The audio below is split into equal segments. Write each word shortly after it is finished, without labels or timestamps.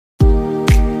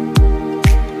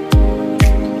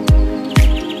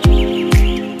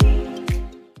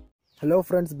Hello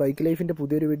friends, bike ലൈഫിൻ്റെ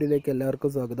പുതിയൊരു വീഡിയോയിലേക്ക് എല്ലാവർക്കും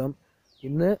സ്വാഗതം.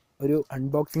 ഇന്ന് ഒരു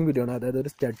അൺബോക്സിങ് വീഡിയോ ആണ്. അതായത് ഒരു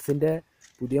സ്റ്റഡ്സിൻ്റെ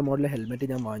പുതിയ മോഡൽ ഹെൽമെറ്റ്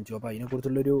ഞാൻ വാങ്ങിച്ചു. അപ്പോൾ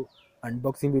അതിനെക്കുറിച്ചുള്ളൊരു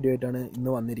അൺബോക്സിങ് വീഡിയോ ആയിട്ടാണ്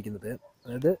ഇന്ന് വന്നിരിക്കുന്നത്.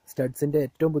 അതായത് സ്റ്റഡ്സിൻ്റെ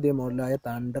ഏറ്റവും പുതിയ മോഡലായ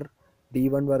തണ്ടർ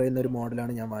D1 പറയുന്ന ഒരു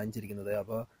മോഡലാണ് ഞാൻ വാങ്ങിച്ചിരിക്കുന്നത്.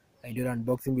 അപ്പോൾ അതിൻ്റെ ഒരു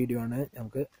അൺബോക്സിങ് വീഡിയോ ആണ്.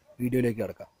 നമുക്ക് വീഡിയോയിലേക്ക്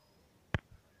കിടക്കാം.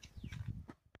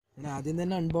 ഞാൻ ആദ്യം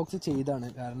തന്നെ അൺബോക്സ് ചെയ്താണ്,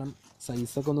 കാരണം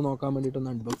സൈസൊക്കെ ഒന്ന് നോക്കാൻ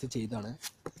വേണ്ടിയിട്ടൊന്ന് അൺബോക്സ് ചെയ്താണ്.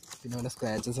 പിന്നെ വല്ല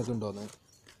സ്ക്രാച്ചസ് ഒക്കെ ഉണ്ടോയെന്ന്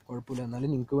കുഴപ്പമില്ല,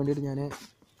 എന്നാലും നിങ്ങൾക്ക് വേണ്ടിയിട്ട് ഞാൻ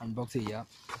അൺബോക്സ് ചെയ്യാം.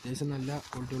 അത്യാവശ്യം നല്ല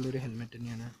ക്വാളിറ്റി ഉള്ളൊരു ഹെൽമെറ്റ്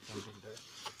തന്നെയാണ് കണ്ടിട്ടുണ്ട്.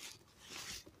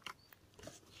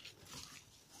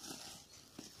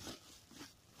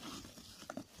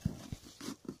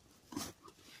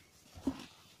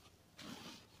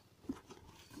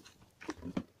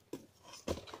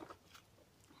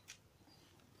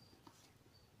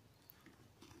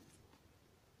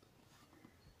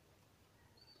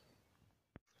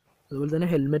 അതുപോലെ തന്നെ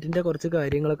ഹെൽമെറ്റിൻ്റെ കുറച്ച്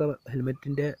കാര്യങ്ങളൊക്കെ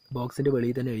ഹെൽമെറ്റിൻ്റെ ബോക്സിൻ്റെ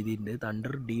വെളിയിൽ തന്നെ എഴുതിയിട്ടുണ്ട്.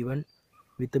 തണ്ടർ D1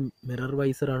 വിത്ത് മിറർ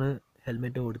വൈസറാണ്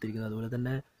ഹെൽമെറ്റ് കൊടുത്തിരിക്കുന്നത്. അതുപോലെ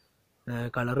തന്നെ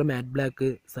കളറ് മാറ്റ് ബ്ലാക്ക്,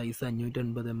 സൈസ്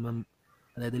 550 mm,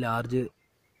 അതായത് ലാർജ്,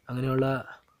 അങ്ങനെയുള്ള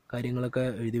കാര്യങ്ങളൊക്കെ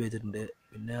എഴുതി വെച്ചിട്ടുണ്ട്.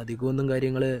 പിന്നെ അധികമൊന്നും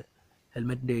കാര്യങ്ങൾ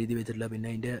ഹെൽമെറ്റിൻ്റെ എഴുതി വെച്ചിട്ടില്ല. പിന്നെ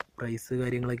അതിൻ്റെ പ്രൈസ്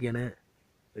കാര്യങ്ങളൊക്കെയാണ്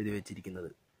എഴുതി വെച്ചിരിക്കുന്നത്.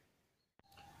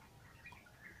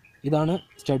 ഇതാണ്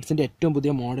സ്റ്റഡ്സിൻ്റെ ഏറ്റവും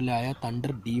പുതിയ മോഡലായ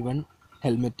തണ്ടർ D1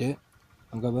 ഹെൽമെറ്റ്.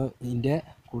 നമുക്കപ്പോൾ ഇതിൻ്റെ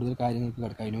കൂടുതൽ കാര്യങ്ങൾക്ക്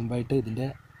കിടക്കാം. അതിന് മുമ്പായിട്ട് ഇതിൻ്റെ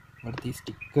ഇവിടുത്തെ ഈ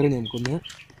സ്റ്റിക്കർ നമുക്കൊന്ന്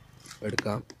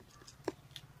എടുക്കാം.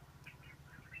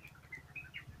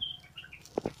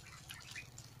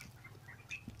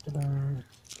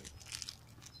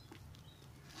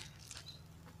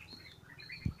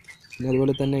 പിന്നെ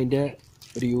അതുപോലെ തന്നെ അതിൻ്റെ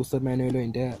ഒരു യൂസർ മാനുവലും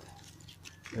അതിൻ്റെ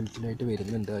മനസ്സിലായിട്ട്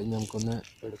വരുന്നുണ്ട്. അത് നമുക്കൊന്ന്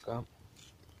എടുക്കാം.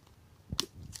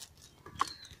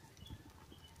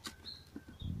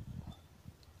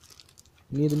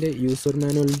 ഇനി ഇതിൻ്റെ യൂസർ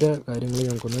മാനുവലിൻ്റെ കാര്യങ്ങൾ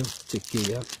നമുക്കൊന്ന് ചെക്ക്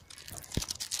ചെയ്യാം.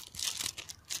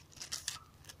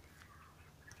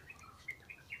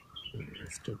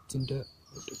 സ്റ്റഡ്സിൻ്റെ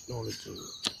ടെക്നോളജി,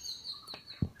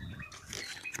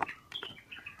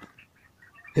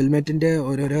 ഹെൽമെറ്റിൻ്റെ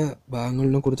ഓരോരോ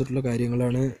ഭാഗങ്ങളിനെ കുറിച്ചിട്ടുള്ള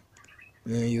കാര്യങ്ങളാണ്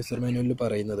യൂസർ മാനുവലിൽ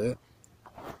പറയുന്നത്.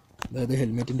 അതായത്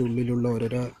ഹെൽമെറ്റിൻ്റെ ഉള്ളിലുള്ള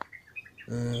ഓരോരോ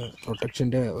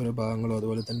പ്രൊട്ടക്ഷൻ്റെ ഓരോ ഭാഗങ്ങളും,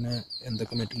 അതുപോലെ തന്നെ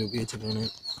എന്തൊക്കെ മെറ്റൽ ഉപയോഗിച്ചിട്ടാണ്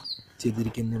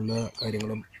ചെയ്തിരിക്കുന്നുള്ള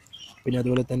കാര്യങ്ങളും, പിന്നെ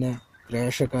അതുപോലെ തന്നെ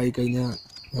ക്രാഷൊക്കെ ആയിക്കഴിഞ്ഞാൽ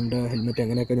നമ്മുടെ ഹെൽമെറ്റ്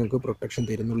എങ്ങനെയൊക്കെ നമുക്ക് പ്രൊട്ടക്ഷൻ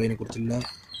തരുന്നുള്ളതിനെ കുറിച്ചുള്ള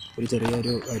ഒരു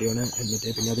ചെറിയൊരു കാര്യമാണ്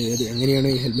ഹെൽമെറ്റ്. പിന്നെ അത് എങ്ങനെയാണ്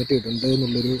ഈ ഹെൽമെറ്റ് ഇടേണ്ടത്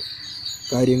എന്നുള്ളൊരു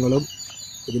കാര്യങ്ങളും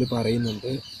ഇതിൽ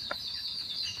പറയുന്നുണ്ട്.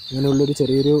 അങ്ങനെയുള്ളൊരു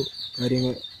ചെറിയൊരു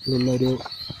കാര്യങ്ങളുള്ളൊരു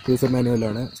യൂസർ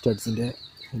മാനുവലാണ് സ്റ്റഡ്സിൻ്റെ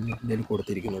ഹെൽമെറ്റിൻ്റെ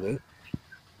കൊടുത്തിരിക്കുന്നത്.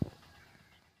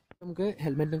 നമുക്ക്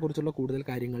ഹെൽമെറ്റിനെ കുറിച്ചുള്ള കൂടുതൽ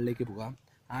കാര്യങ്ങളിലേക്ക് പോകാം.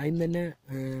 ആദ്യം തന്നെ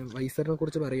വൈസറിനെ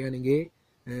കുറിച്ച് പറയുകയാണെങ്കിൽ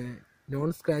നോൺ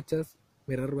സ്ക്രാച്ചസ്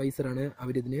മിറർ വൈസറാണ്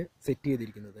അവരിതിന് സെറ്റ്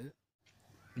ചെയ്തിരിക്കുന്നത്.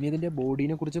 ഇനി ഇതിൻ്റെ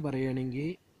ബോഡീനെ കുറിച്ച് പറയുകയാണെങ്കിൽ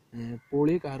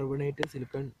പോളി കാർബണേറ്റ്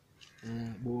സിലിക്കൺ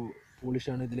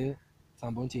പോളിഷാണ് ഇതിൽ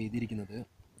സംഭവം ചെയ്തിരിക്കുന്നത്.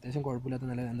 അത്യാവശ്യം കുഴപ്പമില്ലാത്ത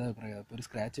നല്ല എന്താ പറയുക, ഇപ്പോൾ ഒരു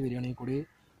സ്ക്രാച്ച് വരികയാണെങ്കിൽ കൂടി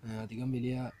അധികം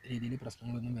വലിയ രീതിയിൽ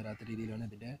പ്രശ്നങ്ങളൊന്നും വരാത്ത രീതിയിലാണ്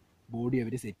ഇതിൻ്റെ ബോഡി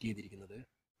അവർ സെറ്റ് ചെയ്തിരിക്കുന്നത്.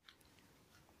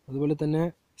 അതുപോലെ തന്നെ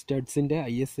സ്റ്റഡ്സിൻ്റെ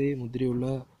ISI മുദ്രയുള്ള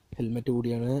ഹെൽമെറ്റ്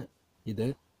കൂടിയാണ് ഇത്.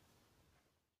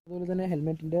 അതുപോലെ തന്നെ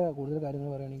ഹെൽമെറ്റിൻ്റെ കൂടുതൽ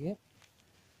കാര്യങ്ങൾ പറയുകയാണെങ്കിൽ,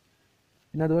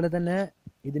 പിന്നെ അതുപോലെ തന്നെ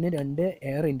ഇതിന് 2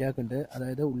 എയർ ഇൻടാക്ക് ഉണ്ട്.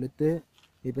 അതായത് ഉള്ളിലത്തെ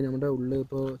ഇപ്പോൾ നമ്മുടെ ഉള്ളിൽ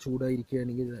ഇപ്പോൾ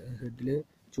ചൂടായിരിക്കുകയാണെങ്കിൽ, ഹെഡിൽ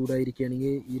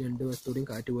ചൂടായിരിക്കുകയാണെങ്കിൽ ഈ 2 വശത്തോടെയും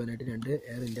കാറ്റ് പോകാനായിട്ട് 2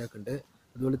 എയർ ഇൻടാക്ക് ഉണ്ട്.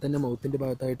 അതുപോലെ തന്നെ മൗത്തിൻ്റെ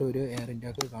ഭാഗത്തായിട്ട് ഒരു എയർ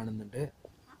ഇൻടാക്ക് കാണുന്നുണ്ട്.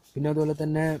 പിന്നെ അതുപോലെ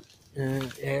തന്നെ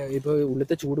ഇപ്പോൾ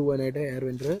ഉള്ളിലത്തെ ചൂട് പോകാനായിട്ട് എയർ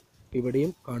വെൻറ്റർ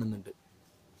ഇവിടെയും കാണുന്നുണ്ട്.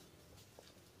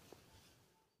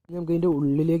 നമുക്ക് ഇതിൻ്റെ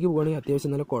ഉള്ളിലേക്ക് പോകുകയാണെങ്കിൽ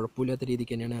അത്യാവശ്യം നല്ല കുഴപ്പമില്ലാത്ത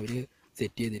രീതിക്ക് തന്നെയാണ് അവർ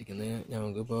സെറ്റ് ചെയ്തിരിക്കുന്നത്.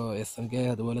 നമുക്കിപ്പോൾ SMK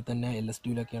അതുപോലെ തന്നെ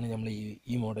LS2-ലൊക്കെയാണ് നമ്മൾ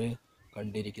ഈ മോഡൽ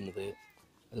കണ്ടിരിക്കുന്നത്.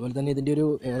 അതുപോലെ തന്നെ ഇതിൻ്റെ ഒരു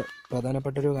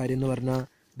പ്രധാനപ്പെട്ട ഒരു കാര്യം എന്ന് പറഞ്ഞാൽ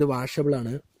ഇത്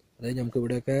വാഷബിളാണ്. അതായത് നമുക്ക്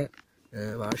ഇവിടെയൊക്കെ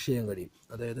വാഷ് ചെയ്യാൻ കഴിയും.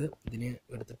 അതായത് ഇതിന്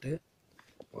എടുത്തിട്ട്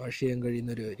വാഷ് ചെയ്യാൻ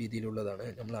കഴിയുന്നൊരു രീതിയിലുള്ളതാണ്.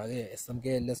 നമ്മളാകെ SMK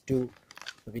LS2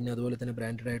 പിന്നെ അതുപോലെ തന്നെ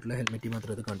ബ്രാൻഡഡ് ആയിട്ടുള്ള ഹെൽമെറ്റ്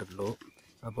മാത്രമേ ഇത് കണ്ടിട്ടുള്ളൂ.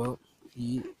 അപ്പോൾ ഈ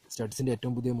സ്റ്റഡ്സിൻ്റെ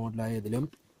ഏറ്റവും പുതിയ മോഡലായ ഇതിലും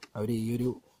അവർ ഈ ഒരു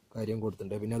കാര്യം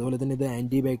കൊടുത്തിട്ടുണ്ട്. പിന്നെ അതുപോലെ തന്നെ ഇത്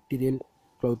ആൻറ്റി ബാക്ടീരിയൽ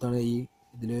ക്ലോത്താണ് ഈ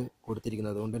ഇതിൽ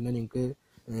കൊടുത്തിരിക്കുന്നത്. അതുകൊണ്ട് തന്നെ നിങ്ങൾക്ക്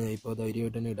ഇപ്പോൾ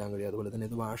ധൈര്യമായിട്ട് തന്നെ ഇടാൻ കഴിയും. അതുപോലെ തന്നെ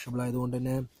ഇത് വാഷബിൾ ആയതുകൊണ്ട്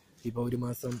തന്നെ ഇപ്പോൾ 1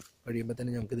 മാസം കഴിയുമ്പോൾ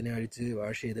തന്നെ നമുക്ക് ഇതിനെ അഴിച്ച്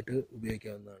വാഷ് ചെയ്തിട്ട്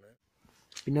ഉപയോഗിക്കാവുന്നതാണ്.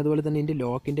 പിന്നെ അതുപോലെ തന്നെ ഇതിൻ്റെ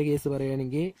ലോക്കിൻ്റെ കേസ്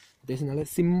പറയുകയാണെങ്കിൽ അത്യാവശ്യം നല്ല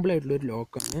സിമ്പിളായിട്ടുള്ളൊരു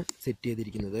ലോക്കാണ് സെറ്റ്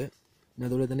ചെയ്തിരിക്കുന്നത്. പിന്നെ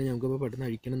അതുപോലെ തന്നെ നമുക്കിപ്പോൾ പെട്ടെന്ന്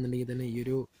അഴിക്കണം എന്നുണ്ടെങ്കിൽ തന്നെ ഈ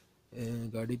ഒരു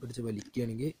ഗാർഡിൽ പിടിച്ച്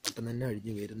വലിക്കുകയാണെങ്കിൽ പെട്ടെന്ന് തന്നെ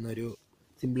അഴിഞ്ഞ് വരുന്നൊരു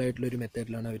സിമ്പിളായിട്ടുള്ളൊരു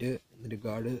മെത്തേഡിലാണ് അവർ ഒരു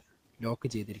ഗാർഡ് ലോക്ക്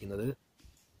ചെയ്തിരിക്കുന്നത്.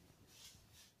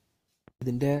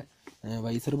 ഇതിൻ്റെ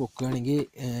വൈസർ പൊക്കുകയാണെങ്കിൽ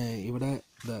ഇവിടെ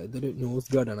ഇതൊരു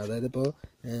നോസ് ഗാർഡാണ്. അതായത് ഇപ്പോൾ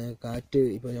കാറ്റ്,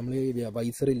 ഇപ്പോൾ നമ്മൾ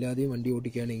വൈസർ ഇല്ലാതെയും വണ്ടി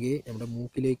ഓടിക്കുകയാണെങ്കിൽ നമ്മുടെ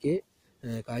മൂക്കിലേക്ക്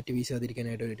കാറ്റ്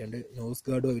വീശാതിരിക്കാനായിട്ട് വേണ്ടിയിട്ടുണ്ട് നോസ്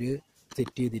ഗാർഡും അവർ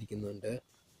സെറ്റ് ചെയ്തിരിക്കുന്നുണ്ട്.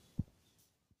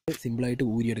 സിമ്പിളായിട്ട്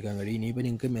ഊരിയെടുക്കാൻ കഴിയും. ഇനിയിപ്പോൾ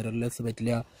നിങ്ങൾക്ക് മിറർലെസ്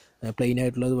പറ്റില്ല, പ്ലെയിൻ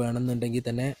ആയിട്ടുള്ളത് വേണമെന്നുണ്ടെങ്കിൽ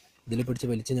തന്നെ ഇതിൽ പിടിച്ച്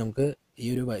വലിച്ച് നമുക്ക് ഈ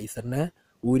ഒരു വൈസറിനെ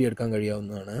ഊരിയെടുക്കാൻ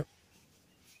കഴിയാവുന്നതാണ്.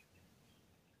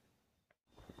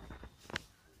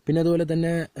 പിന്നെ അതുപോലെ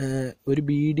തന്നെ ഒരു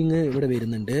ബീഡിങ് ഇവിടെ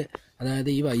വരുന്നുണ്ട്. അതായത്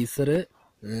ഈ വൈസർ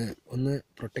ഒന്ന്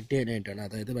പ്രൊട്ടക്റ്റ് ചെയ്യാനായിട്ടാണ്.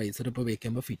 അതായത് വൈസർ ഇപ്പോൾ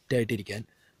വയ്ക്കുമ്പോൾ ഫിറ്റായിട്ടിരിക്കാൻ,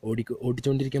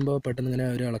 ഓടിച്ചുകൊണ്ടിരിക്കുമ്പോൾ പെട്ടെന്ന് ഇങ്ങനെ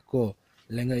ഒരു ഇളക്കോ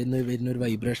അല്ലെങ്കിൽ അതിൽ നിന്ന് വരുന്ന ഒരു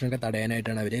വൈബ്രേഷനൊക്കെ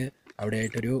തടയാനായിട്ടാണ് അവർ അവിടെ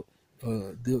ആയിട്ടൊരു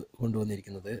ഇത്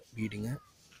കൊണ്ടുവന്നിരിക്കുന്നത്, ബീഡിങ്.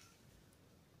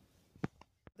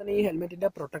 തന്നെ ഈ ഹെൽമെറ്റിൻ്റെ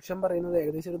പ്രൊട്ടക്ഷൻ പറയുന്നത്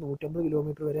ഏകദേശം ഒരു 150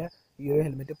 കിലോമീറ്റർ വരെ ഈ ഒരു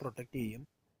ഹെൽമെറ്റ് പ്രൊട്ടക്റ്റ് ചെയ്യും.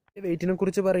 വെയിറ്റിനെ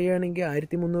കുറിച്ച് പറയുകയാണെങ്കിൽ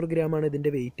 1300 ഗ്രാമാണ്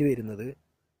ഇതിൻ്റെ വെയിറ്റ് വരുന്നത്.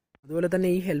 അതുപോലെ തന്നെ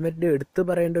ഈ ഹെൽമെറ്റിൻ്റെ എടുത്ത്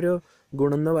പറയേണ്ട ഒരു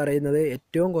ഗുണം എന്ന് പറയുന്നത്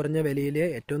ഏറ്റവും കുറഞ്ഞ വിലയിൽ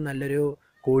ഏറ്റവും നല്ലൊരു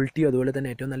ക്വാളിറ്റി അതുപോലെ തന്നെ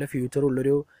ഏറ്റവും നല്ല ഫ്യൂച്ചർ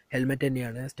ഉള്ളൊരു ഹെൽമെറ്റ്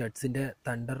തന്നെയാണ് സ്റ്റഡ്സിൻ്റെ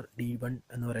തണ്ടർ D1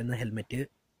 എന്ന് പറയുന്ന ഹെൽമെറ്റ്.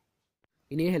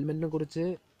 ഇനി ഈ ഹെൽമെറ്റിനെ കുറിച്ച്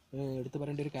എടുത്ത്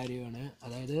പറയേണ്ട ഒരു കാര്യമാണ്,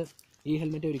 അതായത് ഈ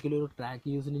ഹെൽമെറ്റ് ഒരിക്കലും ഒരു ട്രാക്ക്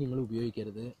യൂസിന് നിങ്ങൾ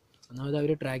ഉപയോഗിക്കരുത്. ഒന്നാമത്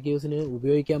അവർ ട്രാക്ക് യൂസിന്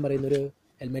ഉപയോഗിക്കാൻ പറയുന്നൊരു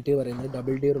ഹെൽമെറ്റ് പറയുന്നത്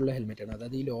ഡബിൾ ഡിയർ ഉള്ള ഹെൽമെറ്റാണ്.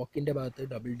 അതായത് ഈ ലോക്കിൻ്റെ ഭാഗത്ത്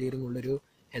ഡബിൾ ഡിയറിംഗ് ഉള്ളൊരു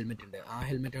ഹെൽമെറ്റ് ഉണ്ട്. ആ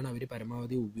ഹെൽമെറ്റാണ് അവർ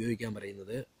പരമാവധി ഉപയോഗിക്കാൻ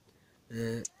പറയുന്നത്.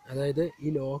 അതായത് ഈ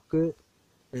ലോക്ക്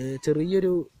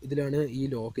ചെറിയൊരു ഇതിലാണ് ഈ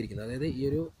ലോക്ക് ഇരിക്കുന്നത്. അതായത് ഈ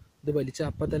ഒരു ഇത് വലിച്ച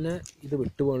അപ്പം തന്നെ ഇത്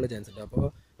വിട്ടുപോകാനുള്ള ചാൻസ് ഉണ്ട്. അപ്പോൾ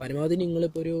പരമാവധി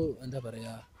നിങ്ങളിപ്പോൾ ഒരു എന്താ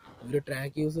പറയുക, ഒരു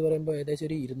ട്രാക്ക് യൂസ് പറയുമ്പോൾ ഏകദേശം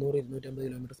ഒരു 200-250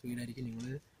 കിലോമീറ്റർ സ്പീഡായിരിക്കും നിങ്ങൾ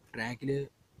ട്രാക്കിൽ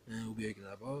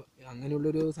ഉപയോഗിക്കുന്നത്. അപ്പോൾ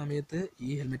അങ്ങനെയുള്ളൊരു സമയത്ത് ഈ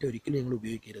ഹെൽമെറ്റ് ഒരിക്കലും നിങ്ങൾ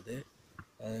ഉപയോഗിക്കരുത്.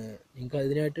 നിങ്ങൾക്ക്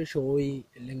അതിനായിട്ട് ഷോയി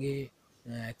അല്ലെങ്കിൽ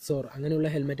എക്സോർ അങ്ങനെയുള്ള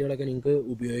ഹെൽമെറ്റുകളൊക്കെ നിങ്ങൾക്ക്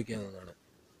ഉപയോഗിക്കാവുന്നതാണ്.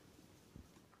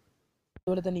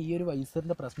 അതുപോലെ തന്നെ ഈ ഒരു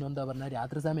വൈസറിൻ്റെ പ്രശ്നം എന്താ പറഞ്ഞാൽ,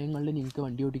 രാത്രി സമയങ്ങളിൽ നിങ്ങൾക്ക്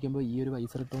വണ്ടി ഓടിക്കുമ്പോൾ ഈ ഒരു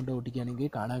വൈസർ ഇട്ടുകൊണ്ട് ഓടിക്കുകയാണെങ്കിൽ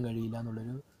കാണാൻ കഴിയില്ല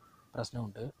എന്നുള്ളൊരു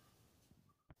പ്രശ്നമുണ്ട്.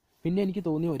 പിന്നെ എനിക്ക്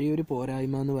തോന്നിയ ഒരേ ഒരു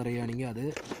പോരായ്മ എന്ന് പറയുകയാണെങ്കിൽ അത്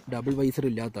ഡബിൾ വൈസർ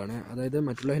ഇല്ലാത്തതാണ്. അതായത്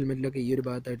മറ്റുള്ള ഹെൽമെറ്റിലൊക്കെ ഈ ഒരു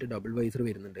ഭാഗത്തായിട്ട് ഡബിൾ വൈസർ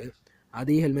വരുന്നുണ്ട്. അത്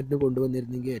ഈ ഹെൽമെറ്റിന്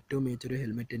കൊണ്ടുവന്നിരുന്നെങ്കിൽ ഏറ്റവും മികച്ചൊരു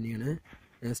ഹെൽമെറ്റ് തന്നെയാണ്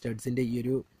സ്റ്റഡ്സിൻ്റെ ഈ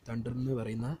ഒരു തണ്ടർ എന്ന്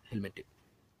പറയുന്ന ഹെൽമെറ്റ്.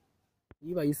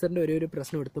 ഈ വൈസറിൻ്റെ ഒരേ ഒരു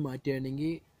പ്രശ്നം എടുത്ത്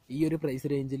മാറ്റുകയാണെങ്കിൽ ഈ ഒരു പ്രൈസ്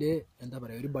റേഞ്ചിൽ എന്താ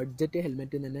പറയുക, ഒരു ബഡ്ജറ്റ്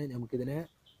ഹെൽമെറ്റ് തന്നെ നമുക്കിതിനെ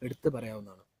എടുത്ത്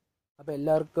പറയാവുന്നതാണ്. അപ്പോൾ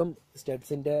എല്ലാവർക്കും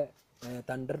സ്റ്റഡ്സിൻ്റെ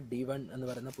തണ്ടർ D1 എന്ന്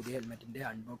പറയുന്ന പുതിയ ഹെൽമെറ്റിൻ്റെ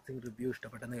അൺബോക്സിങ് റിവ്യൂ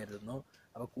ഇഷ്ടപ്പെട്ടെന്ന് കരുതുന്നു.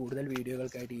 അപ്പോൾ കൂടുതൽ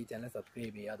വീഡിയോകൾക്കായിട്ട് ഈ ചാനൽ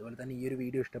സബ്സ്ക്രൈബ് ചെയ്യുക. അതുപോലെ തന്നെ ഈ ഒരു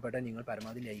വീഡിയോ ഇഷ്ടപ്പെട്ടാൽ നിങ്ങൾ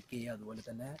പരമാവധി ലൈക്ക് ചെയ്യുക, അതുപോലെ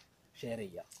തന്നെ ഷെയർ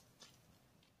ചെയ്യുക.